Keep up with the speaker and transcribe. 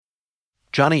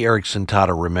Joni Eareckson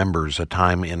Tada remembers a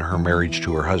time in her marriage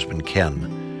to her husband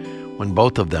Ken when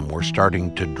both of them were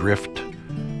starting to drift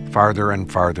farther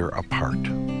and farther apart.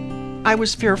 I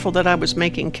was fearful that I was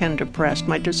making Ken depressed.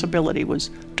 My disability was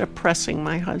depressing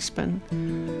my husband.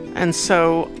 And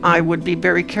so I would be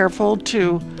very careful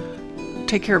to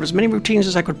take care of as many routines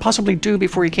as I could possibly do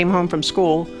before he came home from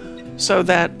school so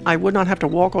that I would not have to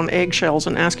walk on eggshells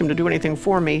and ask him to do anything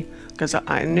for me, because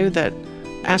I knew that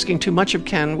asking too much of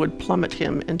Ken would plummet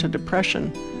him into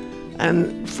depression.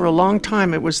 And for a long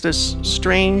time, it was this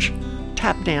strange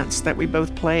tap dance that we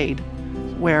both played,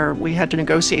 where we had to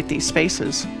negotiate these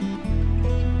spaces.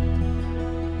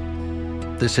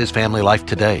 This is Family Life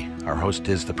Today. Our host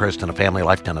is the president of Family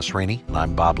Life, Dennis Rainey, and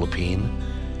I'm Bob Lepine.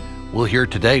 We'll hear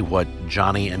today what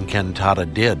Joni and Ken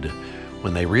Tada did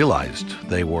when they realized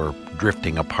they were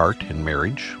drifting apart in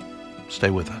marriage. Stay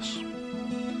with us.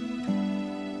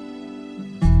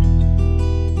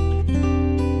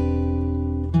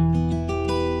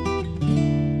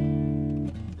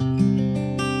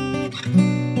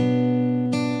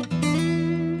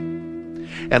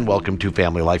 And welcome to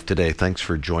Family Life Today. Thanks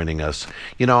for joining us.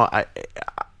 You know,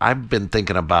 I've been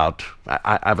thinking about,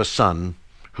 I have a son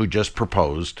who just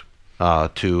proposed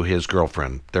to his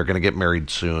girlfriend. They're going to get married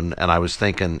soon. And I was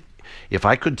thinking, if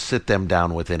I could sit them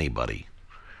down with anybody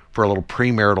for a little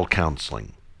premarital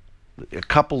counseling, a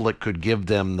couple that could give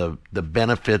them the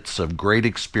benefits of great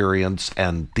experience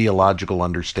and theological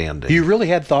understanding. You really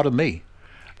had thought of me.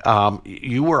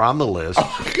 You were on the list.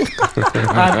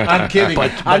 I'm kidding.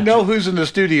 But I know who's in the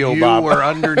studio, Bob. You were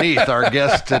underneath our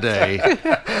guest today.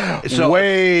 So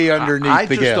way underneath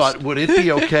the guest. I just thought, would it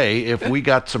be okay if we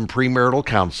got some premarital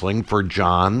counseling for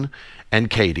John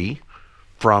and Katie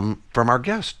from our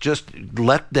guest? Just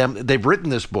let them, they've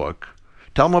written this book.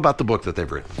 Tell them about the book that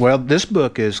they've written. Well, this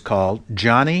book is called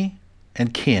Joni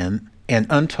and Ken, an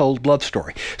Untold Love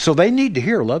Story. So they need to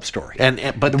hear a love story.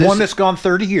 But the one that's gone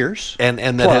 30 years. And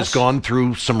that plus has gone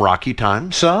through some rocky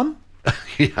times. Some?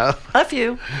 Yeah. A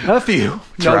few. No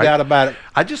doubt about it.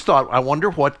 I just thought, I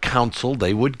wonder what counsel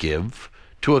they would give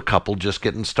to a couple just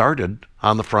getting started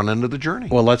on the front end of the journey.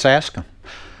 Well, let's ask them.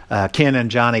 Ken and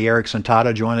Joni Eareckson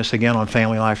Tada join us again on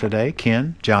Family Life Today.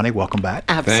 Ken, Joni, welcome back.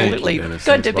 Absolutely.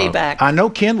 Good to be back. I know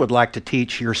Ken would like to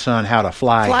teach your son how to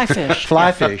fly fish.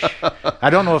 Fly fish. I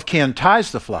don't know if Ken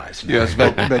ties the flies. Yes,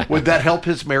 but would that help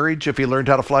his marriage if he learned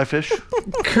how to fly fish?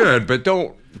 Could, but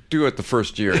don't do it the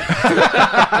first year.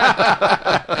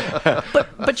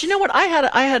 But you know what? I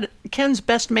had Ken's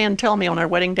best man tell me on our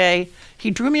wedding day.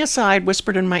 He drew me aside,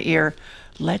 whispered in my ear,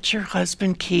 "Let your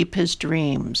husband keep his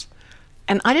dreams."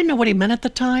 And I didn't know what he meant at the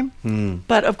time.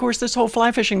 But, of course, this whole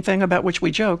fly fishing thing about which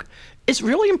we joke is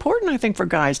really important, I think, for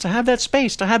guys to have that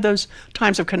space, to have those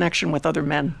times of connection with other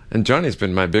men. And Joni's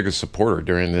been my biggest supporter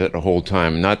during that whole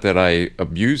time. Not that I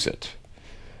abuse it,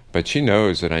 but she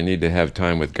knows that I need to have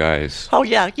time with guys. Oh,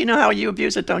 yeah. You know how you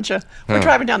abuse it, don't you? We're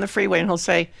driving down the freeway, and he'll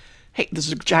say, "Hey, this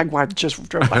is a Jaguar that just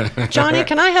drove by. Joni,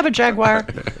 can I have a Jaguar?"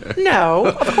 "No,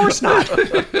 of course not."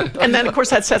 And then, of course,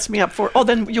 that sets me up for,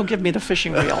 then you'll give me the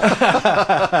fishing reel.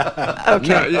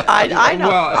 Okay, no, I know.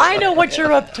 Well, I know what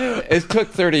you're up to. It took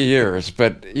 30 years,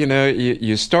 but,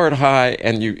 you start high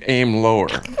and you aim lower.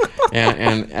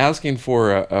 and asking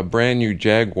for a brand new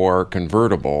Jaguar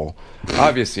convertible,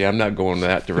 obviously I'm not going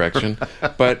that direction,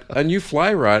 but a new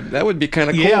fly rod, that would be kind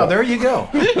of cool. Yeah, there you go.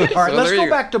 All right, let's go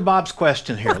back to Bob's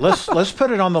question here. Let's put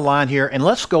it on the line here, and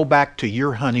let's go back to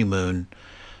your honeymoon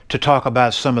to talk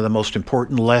about some of the most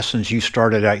important lessons you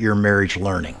started out your marriage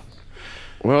learning.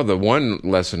 Well, the one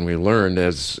lesson we learned,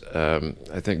 as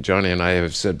I think Joni and I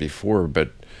have said before,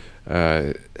 but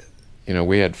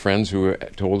we had friends who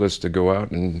told us to go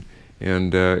out and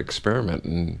experiment,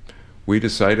 and we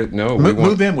decided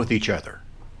move in with each other.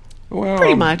 Well,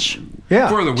 pretty much. Yeah.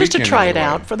 For the weekend, just to try anyway. it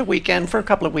out for the weekend, for a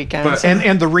couple of weekends.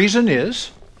 And the reason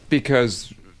is?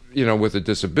 Because, with a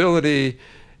disability,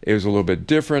 it was a little bit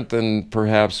different than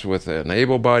perhaps with an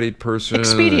able-bodied person.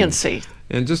 Expediency.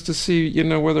 And just to see,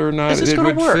 whether or not it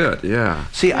would work? fit. Yeah.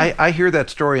 See, I hear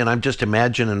that story, and I'm just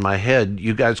imagining in my head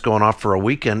you guys going off for a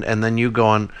weekend, and then you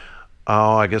going,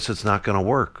 "Oh, I guess it's not going to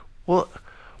work." Well,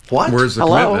 what? Where's the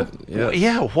commitment? Yes.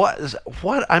 Yeah,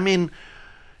 what? I mean,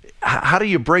 how do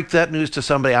you break that news to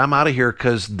somebody? "I'm out of here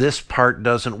because this part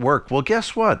doesn't work." Well,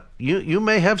 guess what? You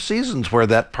may have seasons where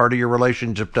that part of your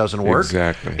relationship doesn't work.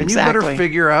 Exactly. And you better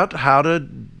figure out how to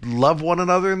love one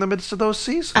another in the midst of those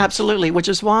seasons. Absolutely, which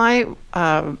is why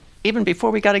even before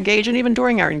we got engaged and even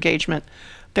during our engagement,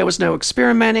 there was no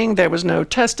experimenting, there was no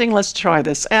testing. Let's try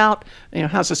this out.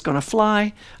 How's this going to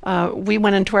fly? We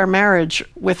went into our marriage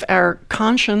with our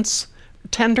conscience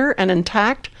tender and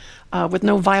intact. with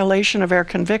no violation of our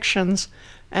convictions.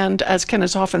 And as Ken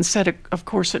has often said, of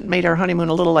course, it made our honeymoon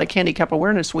a little like Handicap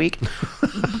Awareness Week,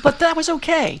 but that was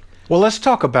okay. Well, let's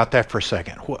talk about that for a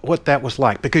second, what that was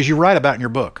like, because you write about in your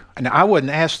book. And I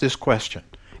wouldn't ask this question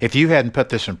if you hadn't put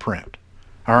this in print.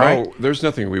 All right? Oh, there's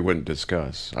nothing we wouldn't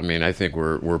discuss. I mean, I think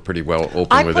we're pretty well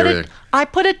open with everything. I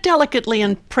put it delicately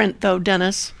in print, though,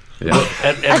 Dennis. Yeah.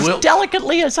 As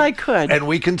delicately as I could. And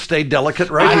we can stay delicate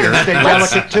right here. Stay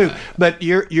delicate too. But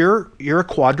you're a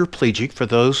quadriplegic. For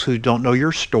those who don't know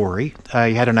your story,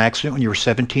 you had an accident when you were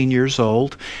 17 years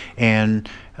old, and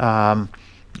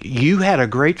you had a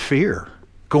great fear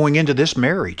going into this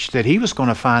marriage that he was going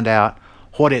to find out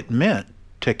what it meant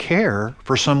to care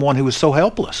for someone who was so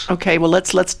helpless. Okay, well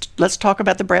let's talk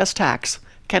about the brass tacks.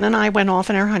 Ken and I went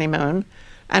off on our honeymoon,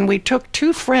 and we took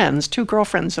two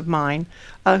girlfriends of mine,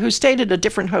 who stayed at a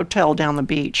different hotel down the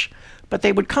beach. But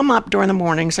they would come up during the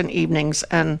mornings and evenings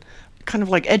and kind of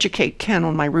like educate Ken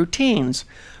on my routines.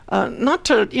 Not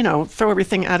to, throw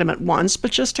everything at him at once, but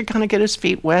just to kind of get his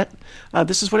feet wet.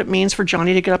 This is what it means for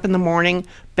Johnny to get up in the morning,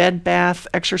 bed, bath,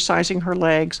 exercising her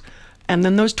legs, and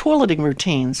then those toileting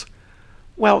routines.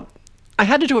 Well, I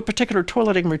had to do a particular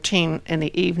toileting routine in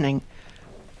the evening,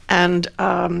 and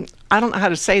I don't know how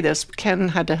to say this. Ken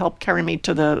had to help carry me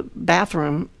to the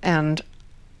bathroom, and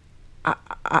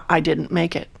I didn't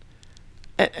make it.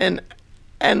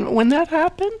 And when that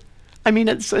happened, I mean,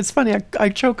 it's funny. I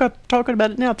choke up talking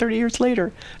about it now, 30 years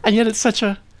later, and yet it's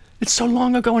so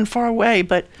long ago and far away.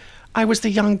 But I was the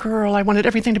young girl. I wanted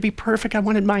everything to be perfect. I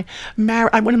wanted my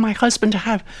husband to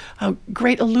have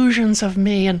great illusions of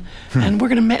me, and we're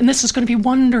gonna and this is gonna be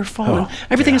wonderful. And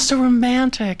everything is so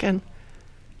romantic, and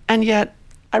yet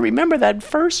I remember that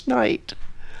first night,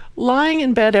 lying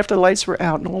in bed after the lights were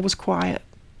out and all was quiet,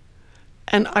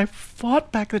 and I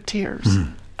fought back the tears.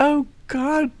 Oh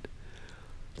God,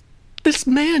 this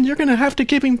man, you're gonna have to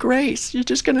give him grace. You're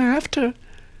just gonna have to.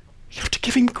 You have to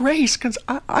give him grace, because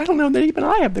I don't know that even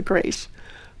I have the grace.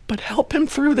 But help him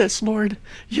through this, Lord.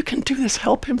 You can do this.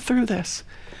 Help him through this.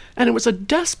 And it was a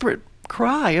desperate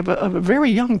cry of a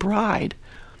very young bride.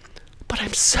 But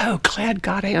I'm so glad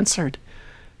God answered,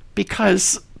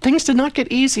 because things did not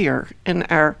get easier in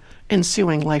our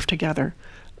ensuing life together.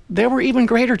 There were even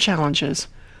greater challenges.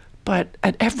 But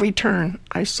at every turn,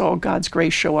 I saw God's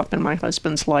grace show up in my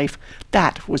husband's life.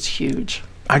 That was huge.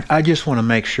 I just want to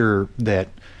make sure that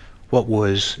what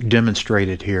was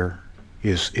demonstrated here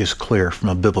is clear from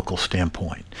a biblical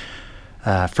standpoint.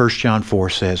 1 John 4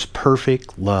 says,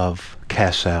 perfect love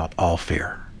casts out all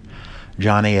fear.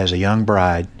 Johnny, as a young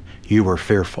bride, you were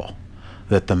fearful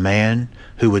that the man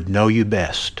who would know you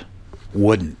best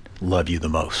wouldn't love you the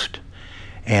most.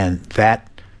 And that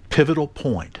pivotal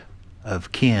point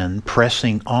of Ken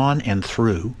pressing on and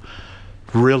through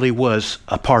really was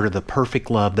a part of the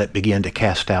perfect love that began to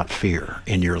cast out fear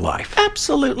in your life.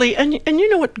 Absolutely. And you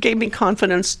know what gave me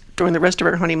confidence during the rest of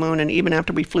our honeymoon and even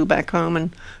after we flew back home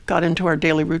and got into our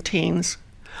daily routines?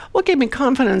 What gave me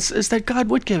confidence is that God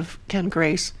would give Ken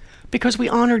grace, because we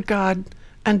honored God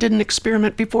and didn't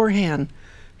experiment beforehand.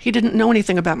 He didn't know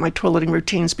anything about my toileting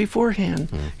routines beforehand.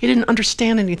 He didn't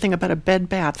understand anything about a bed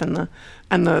bath and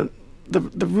the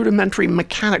rudimentary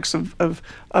mechanics of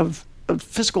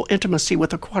physical intimacy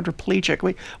with a quadriplegic.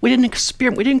 We didn't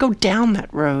experiment. We didn't go down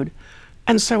that road.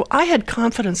 And so I had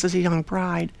confidence as a young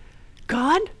bride.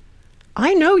 God,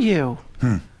 I know you.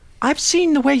 I've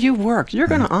seen the way you work. You're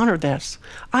going to honor this.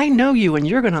 I know you, and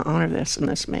you're going to honor this in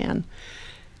this man.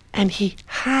 And he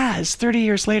has. 30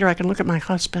 years later, I can look at my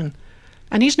husband,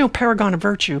 and he's no paragon of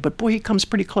virtue, but boy, he comes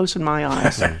pretty close in my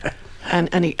eyes.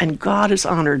 and God has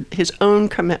honored his own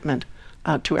commitment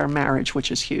to our marriage,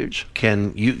 which is huge.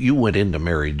 Ken, you went into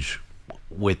marriage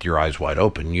with your eyes wide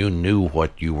open. You knew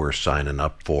what you were signing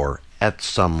up for at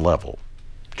some level.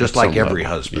 Just like every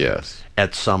husband, yes,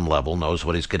 at some level knows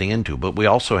what he's getting into. But we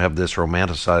also have this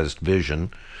romanticized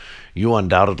vision. You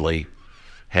undoubtedly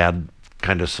had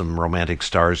kind of some romantic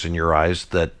stars in your eyes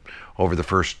that over the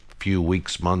first few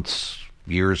weeks, months,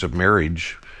 years of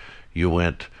marriage, you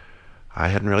went, I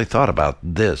hadn't really thought about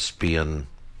this being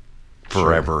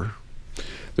forever. Sure.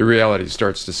 The reality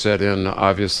starts to set in.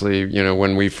 Obviously,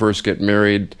 when we first get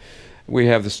married, we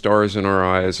have the stars in our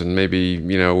eyes, and maybe,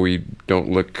 we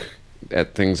don't look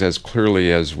at things as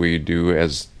clearly as we do,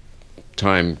 as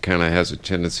time kind of has a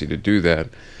tendency to do that.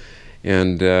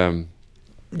 And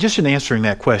just in answering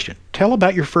that question, tell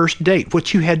about your first date,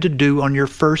 what you had to do on your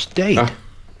first date.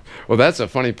 Well, that's a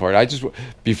funny part.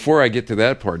 Before I get to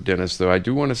that part, Dennis, though, I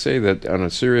do want to say that on a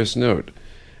serious note,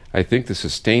 I think the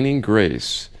sustaining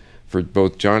grace for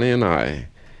both Johnny and I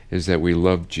is that we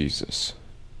love Jesus,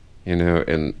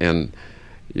 and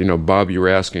Bob, you were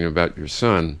asking about your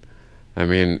son. I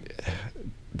mean,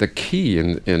 the key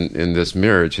in this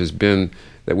marriage has been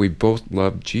that we both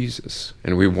love Jesus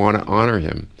and we want to honor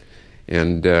him.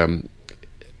 And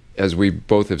as we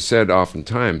both have said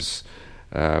oftentimes,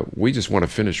 we just want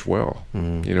to finish well.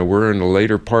 Mm-hmm. We're in the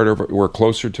later part we're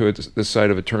closer to this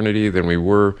side of eternity than we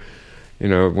were,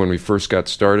 when we first got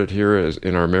started here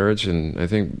in our marriage. And I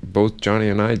think both Johnny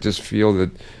and I just feel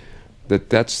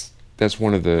that's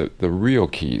one of the real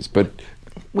keys. But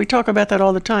we talk about that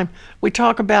all the time. We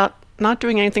talk about not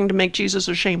doing anything to make Jesus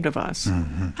ashamed of us.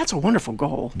 Mm-hmm. That's a wonderful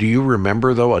goal. Do you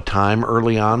remember, though, a time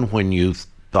early on when you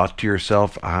thought to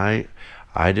yourself, I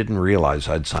didn't realize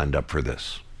I'd signed up for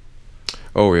this?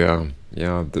 Oh, yeah.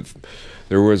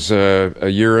 There was a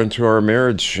year into our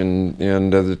marriage, and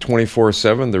the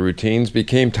 24/7, the routines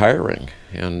became tiring.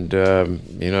 And,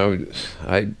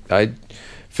 I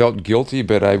felt guilty,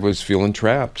 but I was feeling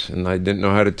trapped, and I didn't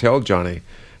know how to tell Johnny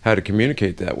how to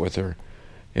communicate that with her.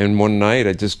 And one night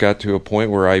I just got to a point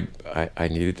where I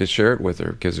needed to share it with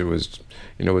her, because it was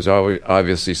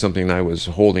obviously something I was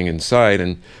holding inside,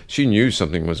 and she knew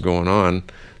something was going on.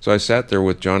 So I sat there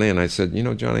with Johnny and I said,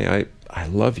 Johnny, I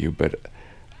love you, but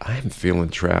I'm feeling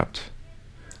trapped.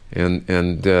 And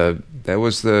that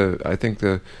was I think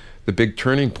the big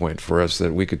turning point for us,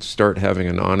 that we could start having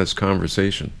an honest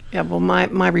conversation. Yeah, well,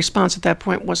 my response at that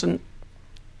point wasn't,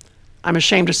 I'm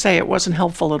ashamed to say, it wasn't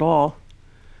helpful at all.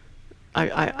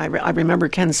 I remember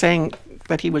Ken saying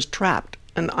that he was trapped,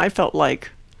 and I felt like,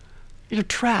 you're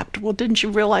trapped. Well, didn't you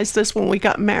realize this when we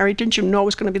got married? Didn't you know it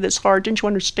was going to be this hard? Didn't you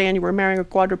understand you were marrying a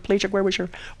quadriplegic? Where was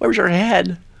your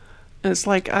head? And it's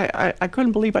like I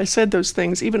couldn't believe I said those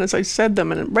things, even as I said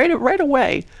them, and right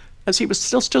away, as he was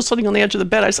still sitting on the edge of the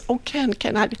bed, I said, "Oh, Ken,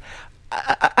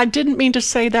 I didn't mean to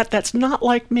say that. That's not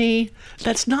like me.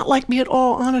 That's not like me at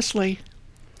all, honestly."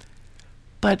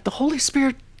 But the Holy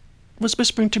Spirit was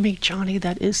whispering to me, "Johnny,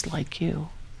 that is like you.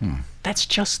 That's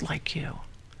just like you.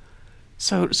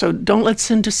 So don't let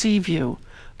sin deceive you.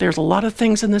 There's a lot of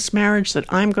things in this marriage that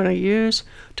I'm going to use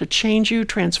to change you,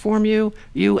 transform you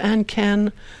and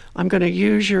Ken. I'm going to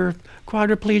use your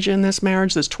quadriplegia in this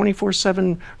marriage, this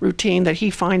 24/7 routine that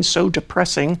he finds so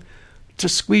depressing, to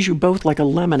squeeze you both like a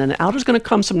lemon. And out is going to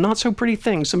come some not so pretty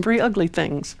things, some very ugly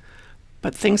things,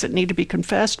 but things that need to be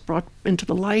confessed, brought into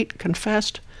the light,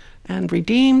 confessed, and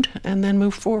redeemed, and then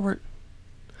move forward."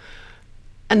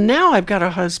 And now I've got a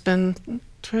husband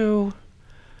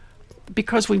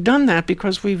because we've done that,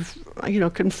 because we've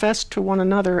confessed to one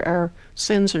another our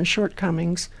sins and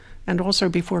shortcomings, and also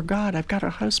before God, I've got a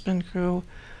husband who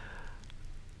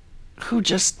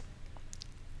just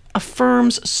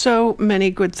affirms so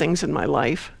many good things in my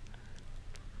life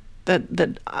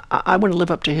that I want to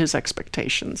live up to his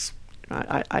expectations.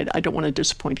 I don't want to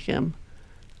disappoint him.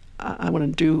 I want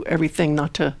to do everything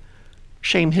not to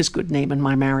shame his good name in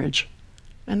my marriage,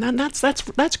 and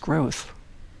that's growth.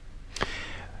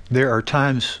 There are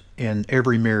times in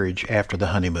every marriage after the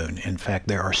honeymoon. In fact,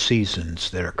 there are seasons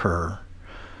that occur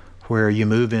where you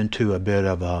move into a bit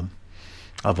of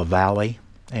a valley,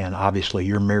 and obviously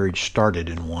your marriage started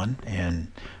in one and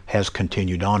has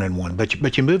continued on in one.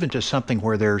 But you move into something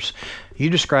where you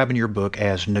describe in your book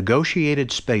as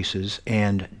negotiated spaces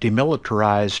and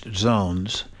demilitarized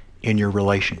zones in your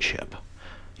relationship.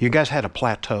 You guys had a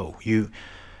plateau. You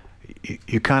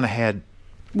kind of had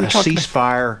a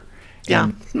ceasefire.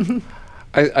 Yeah.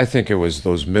 I think it was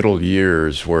those middle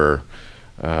years where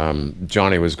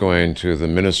Johnny was going to the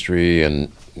ministry,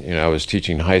 and I was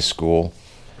teaching high school,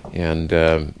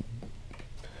 and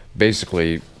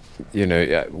basically,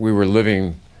 we were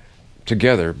living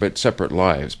together but separate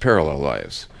lives, parallel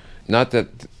lives. Not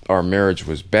that our marriage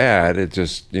was bad. It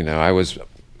just, I was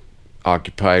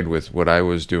occupied with what I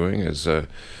was doing as a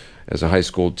high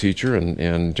school teacher,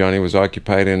 and Johnny was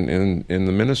occupied in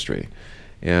the ministry.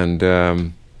 And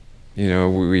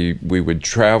we would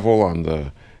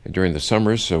travel during the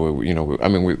summers. So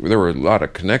there were a lot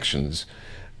of connections,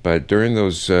 but during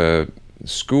those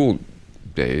school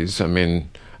days, I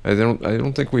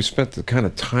don't think we spent the kind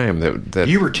of time that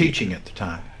you were teaching at the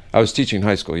time. I was teaching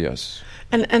high school, yes.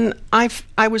 And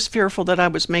I was fearful that I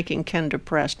was making Ken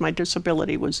depressed. My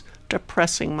disability was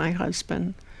depressing my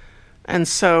husband, and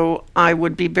so I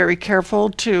would be very careful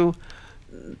to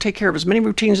take care of as many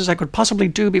routines as I could possibly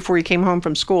do before he came home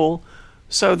from school,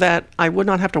 so that I would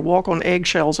not have to walk on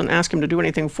eggshells and ask him to do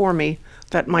anything for me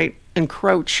that might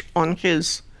encroach on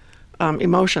his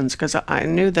emotions, because I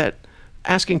knew that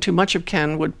asking too much of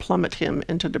Ken would plummet him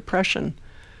into depression.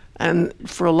 And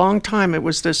for a long time, it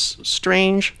was this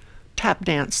strange tap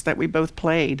dance that we both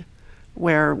played,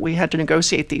 where we had to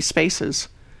negotiate these spaces.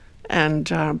 And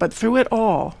but through it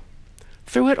all,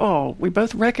 through it all, we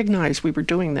both recognized we were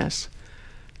doing this,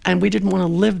 and we didn't want to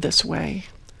live this way.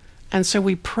 And so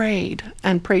we prayed,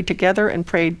 and prayed together and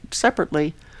prayed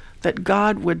separately, that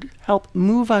God would help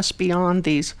move us beyond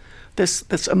this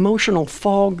emotional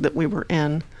fog that we were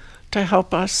in, to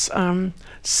help us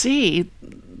see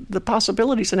the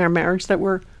possibilities in our marriage that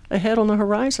were ahead on the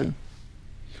horizon.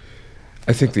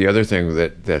 I think the other thing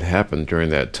that happened during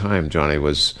that time, Johnny,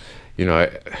 was,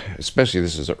 especially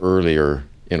this is earlier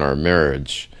in our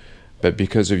marriage, but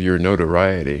because of your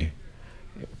notoriety,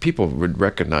 people would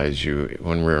recognize you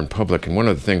when we're in public. And one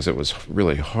of the things that was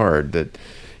really hard that,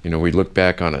 we look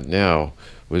back on it now,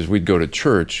 was we'd go to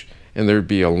church and there'd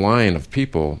be a line of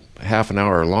people half an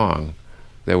hour long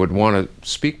that would want to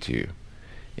speak to you.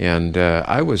 And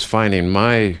I was finding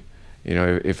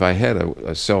if I had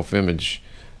a self-image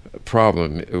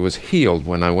problem, it was healed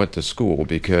when I went to school,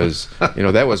 because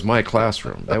that was my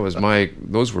classroom.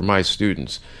 Those were my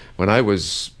students. When I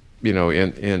was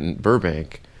in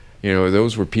Burbank,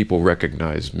 those were people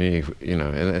recognized me,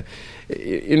 and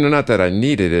not that I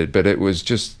needed it, but it was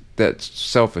just that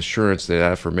self-assurance, that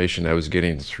affirmation I was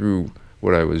getting through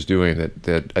what I was doing,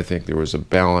 that I think there was a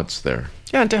balance there.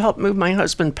 Yeah, and to help move my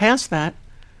husband past that,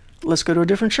 let's go to a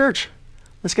different church.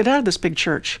 Let's get out of this big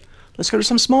church. Let's go to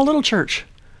some small little church.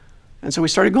 And so we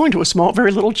started going to a small,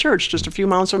 very little church just a few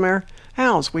miles from our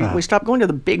house. We stopped going to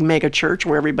the big mega church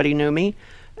where everybody knew me.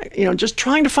 Just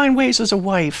trying to find ways as a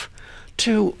wife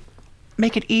to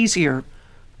make it easier,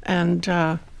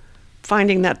 and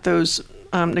finding that those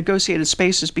negotiated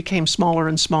spaces became smaller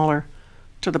and smaller,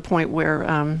 to the point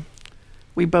where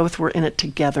we both were in it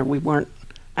together. We weren't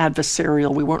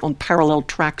adversarial. We weren't on parallel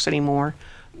tracks anymore.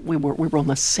 We were on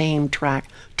the same track.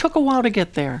 Took a while to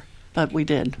get there, but we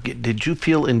did. Did you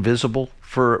feel invisible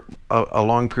for a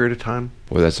long period of time?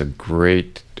 Well, that's a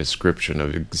great description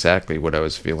of exactly what I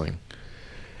was feeling.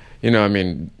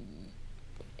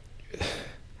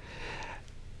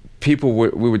 People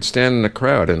we would stand in a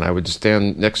crowd, and I would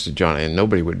stand next to Johnny, and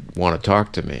nobody would want to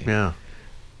talk to me. Yeah.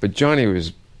 But Johnny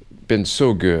was been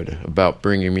so good about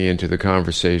bringing me into the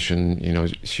conversation.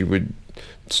 She would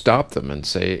stop them and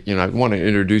say, I want to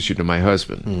introduce you to my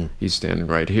husband. He's standing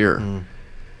right here.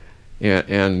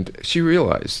 And she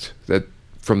realized that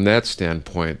from that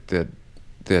standpoint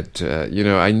that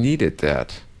I needed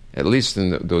that, at least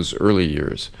in those early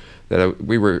years, that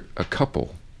we were a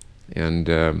couple. And,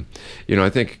 I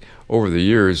think over the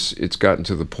years, it's gotten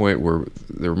to the point where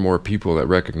there are more people that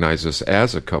recognize us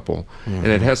as a couple, and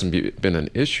it hasn't been an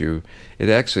issue. It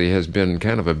actually has been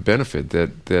kind of a benefit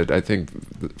that I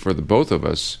think for the both of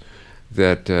us,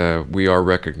 that we are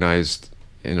recognized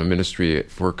in a ministry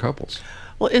for couples.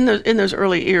 Well, in those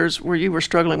early years where you were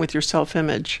struggling with your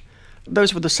self-image,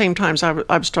 those were the same times I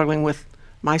was struggling with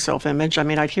my self-image. I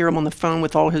mean, I'd hear him on the phone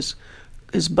with all his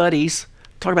buddies,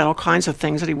 talk about all kinds of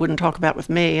things that he wouldn't talk about with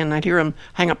me, and I'd hear him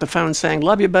hang up the phone saying,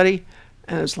 "Love you, buddy,"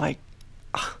 and it was like,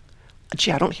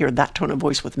 gee, I don't hear that tone of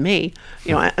voice with me,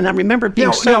 And I remember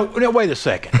being No, wait a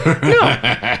second.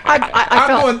 I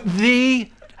felt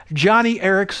the Johnny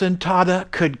Erickson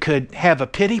Tada could have a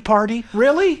pity party?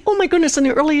 Really? Oh my goodness! In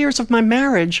the early years of my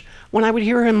marriage, when I would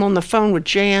hear him on the phone with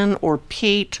Jan or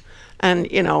Pete, and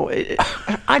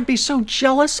I'd be so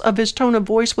jealous of his tone of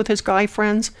voice with his guy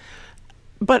friends,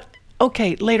 but.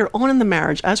 Okay, later on in the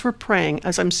marriage, as we're praying,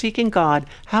 as I'm seeking God,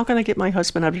 how can I get my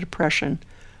husband out of depression?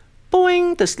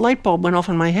 Boing, this light bulb went off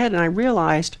in my head, and I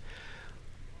realized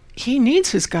he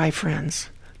needs his guy friends.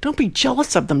 Don't be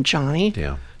jealous of them, Johnny.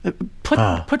 Yeah.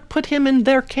 Put him in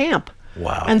their camp.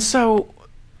 Wow. And so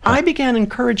I began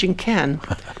encouraging Ken.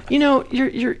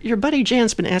 Your buddy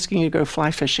Jan's been asking you to go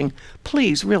fly fishing.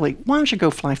 Please, really, why don't you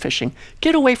go fly fishing?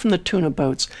 Get away from the tuna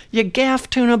boats. You gaff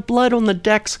tuna, blood on the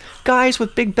decks, guys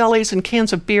with big bellies and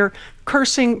cans of beer,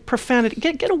 cursing, profanity.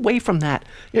 Get away from that.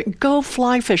 Go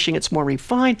fly fishing. It's more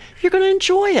refined. You're going to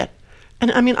enjoy it.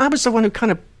 And I mean, I was the one who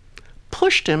kind of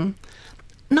pushed him,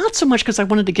 not so much because I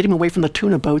wanted to get him away from the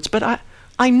tuna boats, but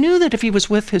I knew that if he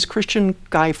was with his Christian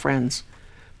guy friends,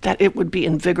 that it would be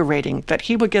invigorating, that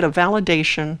he would get a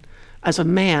validation as a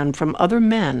man from other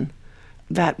men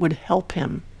that would help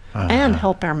him and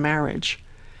help our marriage.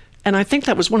 And I think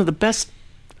that was one of the best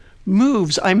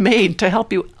moves I made to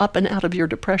help you up and out of your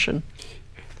depression.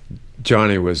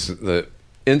 Johnny was the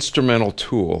instrumental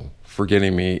tool for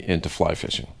getting me into fly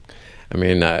fishing. I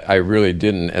mean, I really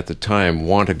didn't at the time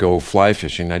want to go fly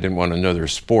fishing. I didn't want another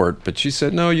sport, but she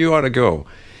said, no, you ought to go.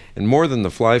 And more than the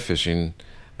fly fishing,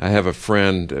 I have a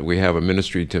friend, we have a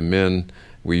ministry to men.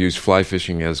 We use fly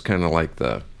fishing as kind of like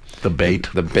the bait.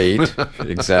 The bait,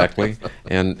 exactly.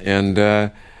 And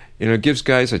it gives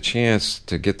guys a chance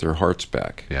to get their hearts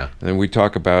back. Yeah. And we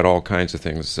talk about all kinds of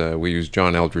things. We use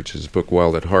John Eldridge's book,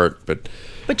 Wild at Heart,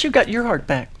 But you got your heart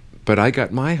back. But I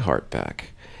got my heart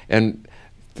back. And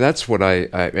that's what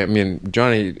I mean,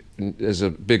 Johnny is a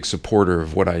big supporter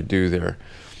of what I do there.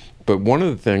 But one of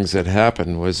the things that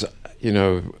happened was,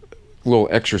 a little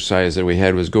exercise that we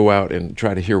had was go out and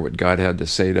try to hear what God had to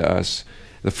say to us.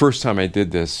 The first time I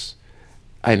did this,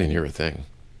 I didn't hear a thing.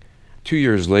 2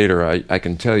 years later, I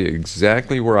can tell you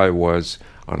exactly where I was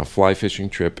on a fly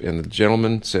fishing trip, and the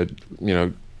gentleman said,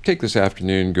 take this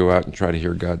afternoon, go out and try to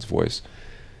hear God's voice.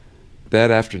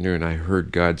 That afternoon, I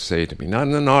heard God say to me, not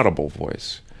in an audible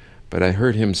voice, but I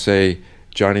heard him say,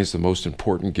 Johnny's the most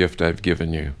important gift I've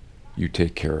given you. You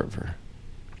take care of her.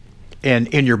 And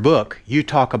in your book, you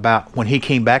talk about when he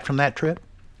came back from that trip.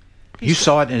 You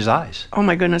saw it in his eyes. Oh,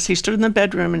 my goodness. He stood in the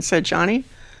bedroom and said, Johnny,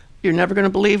 you're never going to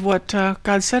believe what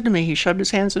God said to me. He shoved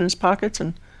his hands in his pockets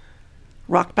and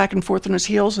rocked back and forth on his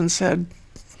heels and said,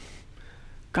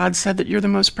 God said that you're the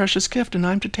most precious gift and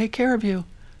I'm to take care of you,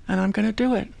 and I'm going to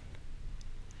do it.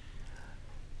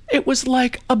 It was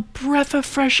like a breath of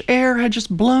fresh air had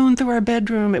just blown through our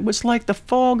bedroom. It was like the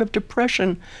fog of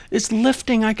depression is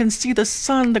lifting. I can see the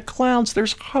sun, the clouds.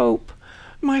 There's hope.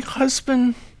 My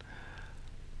husband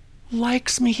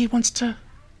likes me. He wants to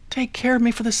take care of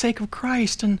me for the sake of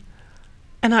Christ. And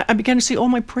I began to see all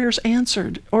my prayers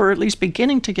answered, or at least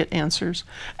beginning to get answers.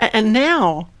 And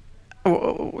now,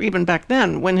 even back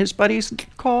then, when his buddies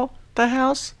call the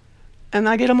house, and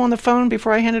I get him on the phone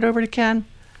before I hand it over to Ken,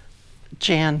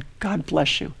 Jan, God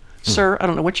bless you. Sir, I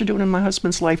don't know what you're doing in my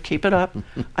husband's life. Keep it up.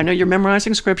 I know you're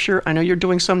memorizing scripture. I know you're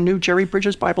doing some new Jerry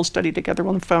Bridges Bible study together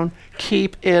on the phone.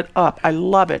 Keep it up. I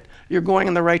love it. You're going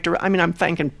in the right direction. I mean, I'm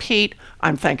thanking Pete.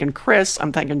 I'm thanking Chris.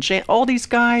 I'm thanking Jan. All these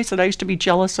guys that I used to be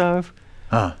jealous of,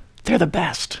 they're the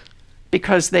best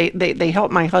because they help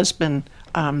my husband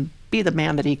be the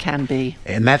man that he can be.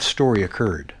 And that story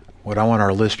occurred, what I want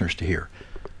our listeners to hear,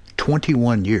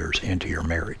 21 years into your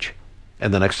marriage.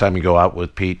 And the next time you go out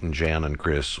with Pete and Jan and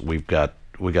Chris, we got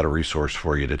a resource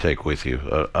for you to take with you,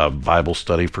 a Bible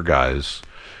study for guys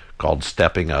called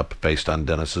Stepping Up, based on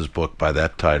Dennis's book by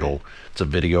that title. It's a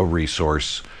video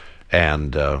resource,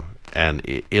 and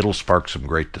it'll spark some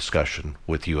great discussion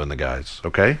with you and the guys.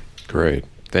 Okay? Great.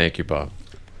 Thank you, Bob.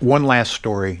 One last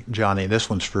story, Johnny.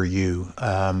 This one's for you.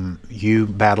 You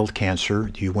battled cancer.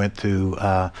 You went through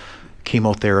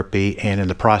chemotherapy, and in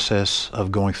the process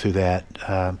of going through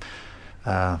that,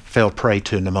 fell prey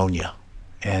to pneumonia.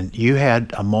 And you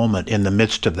had a moment in the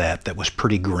midst of that was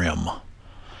pretty grim.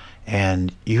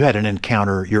 And you had an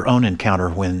encounter, your own encounter,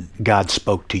 when God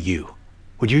spoke to you.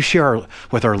 Would you share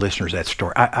with our listeners that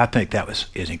story? I think that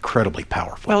is incredibly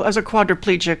powerful. Well, as a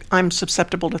quadriplegic, I'm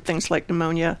susceptible to things like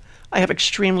pneumonia. I have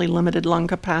extremely limited lung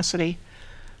capacity.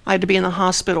 I had to be in the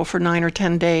hospital for 9 or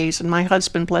 10 days, and my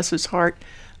husband, bless his heart,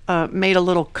 made a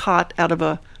little cot out of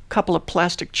a couple of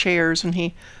plastic chairs, and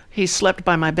he slept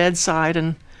by my bedside,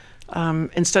 and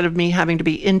instead of me having to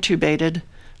be intubated,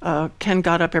 Ken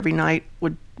got up every night,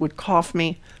 would cough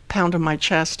me, pound on my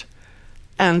chest.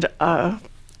 And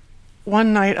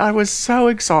one night I was so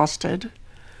exhausted.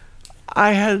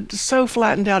 I had so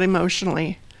flattened out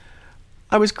emotionally.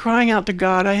 I was crying out to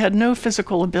God. I had no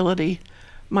physical ability.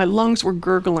 My lungs were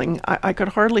gurgling. I could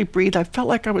hardly breathe. I felt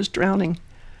like I was drowning.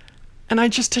 And I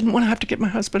just didn't want to have to get my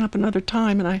husband up another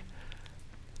time. And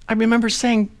I remember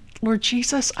saying, Lord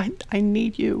Jesus, I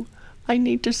need you. I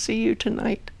need to see you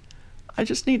tonight. I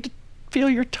just need to feel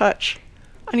your touch.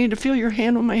 I need to feel your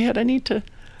hand on my head. I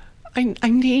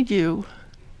need you.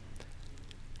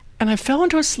 And I fell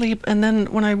into a sleep, and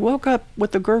then when I woke up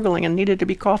with the gurgling and needed to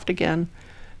be coughed again,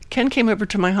 Ken came over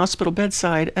to my hospital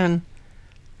bedside, and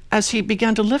as he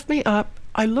began to lift me up,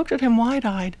 I looked at him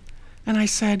wide-eyed, and I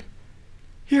said,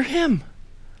 "You're him.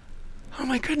 Oh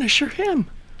my goodness, you're him."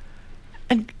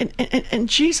 And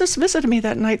Jesus visited me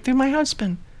that night through my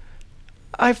husband.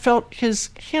 I felt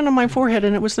his hand on my forehead,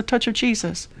 and it was the touch of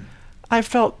Jesus. I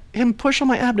felt him push on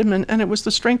my abdomen, and it was the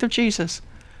strength of Jesus.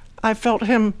 I felt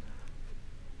him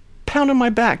pound on my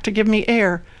back to give me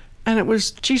air, and it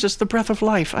was Jesus, the breath of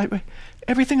life.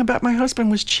 Everything about my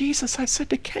husband was Jesus. I said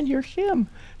to Ken, "You're him."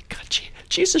 God,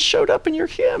 Jesus showed up, and you're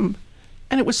him.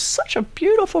 And it was such a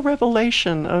beautiful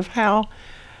revelation of how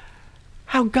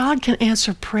God can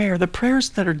answer prayer, the prayers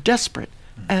that are desperate,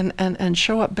 and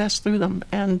show up best through them.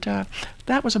 And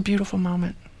that was a beautiful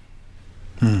moment.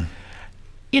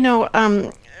 You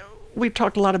know, we've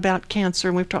talked a lot about cancer,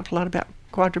 and we've talked a lot about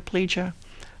quadriplegia.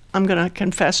 I'm going to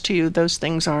confess to you those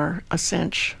things are a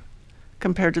cinch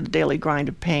compared to the daily grind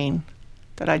of pain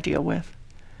that I deal with.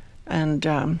 And,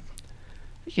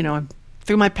 you know,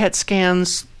 through my PET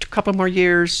scans, couple more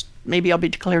years, maybe I'll be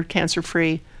declared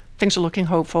cancer-free. Things are looking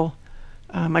hopeful.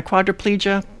 My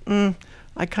quadriplegia,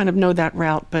 I kind of know that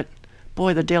route, but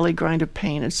boy, the daily grind of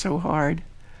pain is so hard.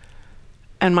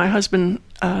 And my husband,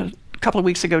 a couple of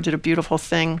weeks ago, did a beautiful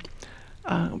thing.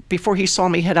 Before he saw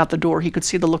me head out the door, he could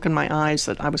see the look in my eyes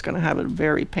that I was going to have a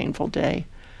very painful day.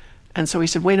 And so he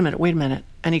said, wait a minute.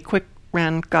 And he quick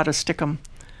ran, got a stickum,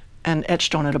 and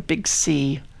etched on it a big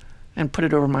C and put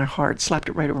it over my heart, slapped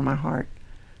it right over my heart.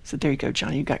 Said, there you go,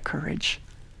 Johnny, you got courage.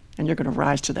 And you're going to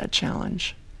rise to that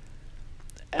challenge.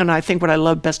 And I think what I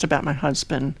love best about my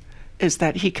husband is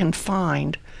that he can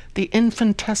find the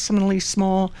infinitesimally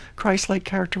small Christ-like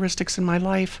characteristics in my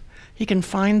life. He can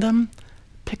find them,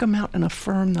 pick them out, and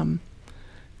affirm them.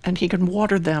 And he can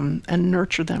water them and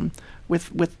nurture them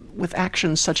with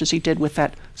actions such as he did with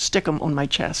that stickum on my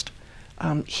chest.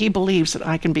 He believes that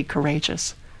I can be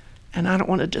courageous. And I don't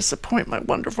want to disappoint my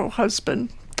wonderful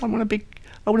husband. I want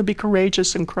to be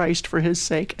courageous in Christ for his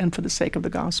sake and for the sake of the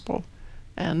gospel.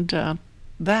 And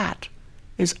that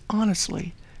is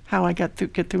honestly how I get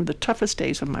through the toughest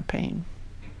days of my pain.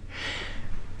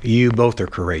 You both are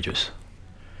courageous.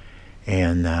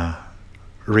 And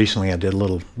recently I did a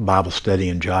little Bible study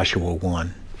in Joshua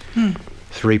 1.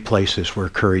 3 places where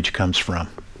courage comes from.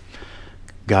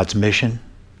 God's mission,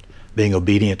 being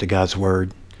obedient to God's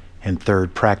word, and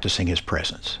third, practicing his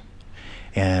presence.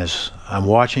 And as I'm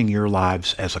watching your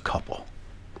lives as a couple,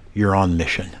 you're on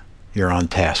mission. You're on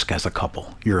task as a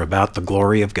couple. You're about the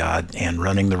glory of God and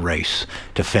running the race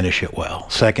to finish it well.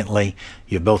 Secondly,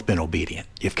 you've both been obedient.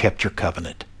 You've kept your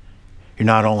covenant. You're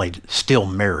not only still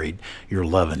married, you're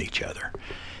loving each other.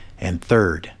 And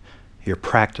third, you're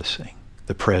practicing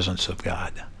the presence of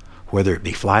God, whether it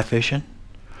be fly fishing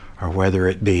or whether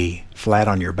it be flat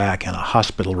on your back in a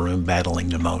hospital room battling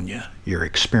pneumonia. You're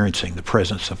experiencing the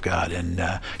presence of God, and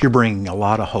you're bringing a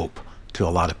lot of hope to a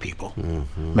lot of people.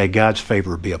 Mm-hmm. May God's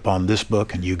favor be upon this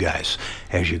book and you guys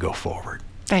as you go forward.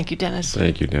 Thank you, Dennis.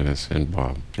 Thank you, Dennis and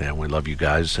Bob. Yeah, we love you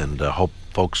guys, and hope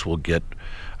folks will get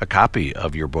a copy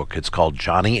of your book. It's called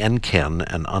Johnny and Ken,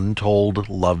 An Untold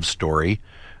Love Story,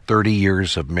 30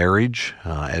 Years of Marriage,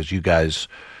 as you guys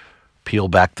peel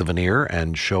back the veneer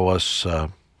and show us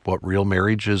what real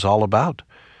marriage is all about.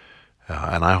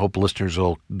 And I hope listeners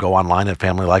will go online at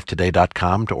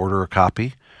FamilyLifeToday.com to order a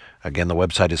copy. Again, the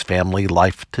website is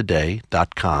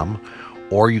FamilyLifeToday.com,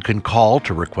 or you can call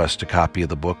to request a copy of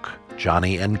the book,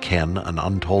 Johnny and Ken, An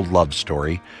Untold Love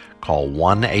Story. Call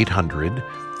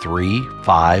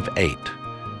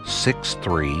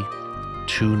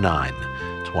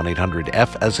 1-800-358-6329. It's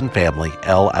 1-800-F as in family,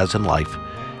 L as in life,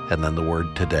 and then the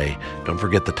word today. Don't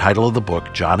forget the title of the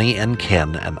book, Johnny and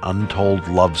Ken, An Untold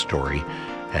Love Story,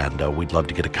 and we'd love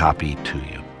to get a copy to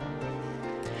you.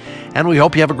 And we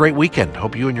hope you have a great weekend.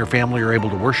 Hope you and your family are able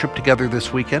to worship together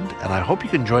this weekend. And I hope you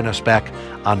can join us back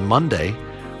on Monday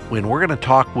when we're going to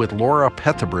talk with Laura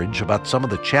Petherbridge about some of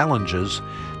the challenges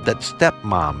that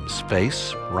stepmoms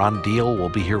face. Ron Deal will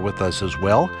be here with us as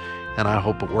well, and I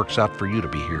hope it works out for you to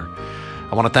be here.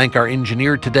 I want to thank our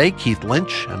engineer today, Keith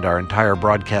Lynch, and our entire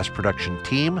broadcast production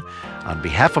team. On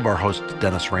behalf of our host,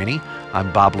 Dennis Rainey,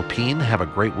 I'm Bob Lepine. Have a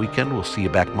great weekend. We'll see you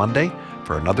back Monday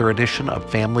for another edition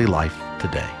of Family Life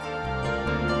Today.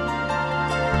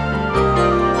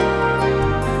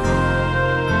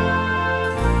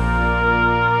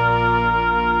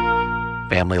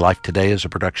 Family Life Today is a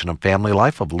production of Family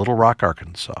Life of Little Rock,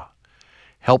 Arkansas.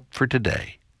 Help for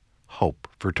today, hope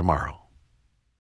for tomorrow.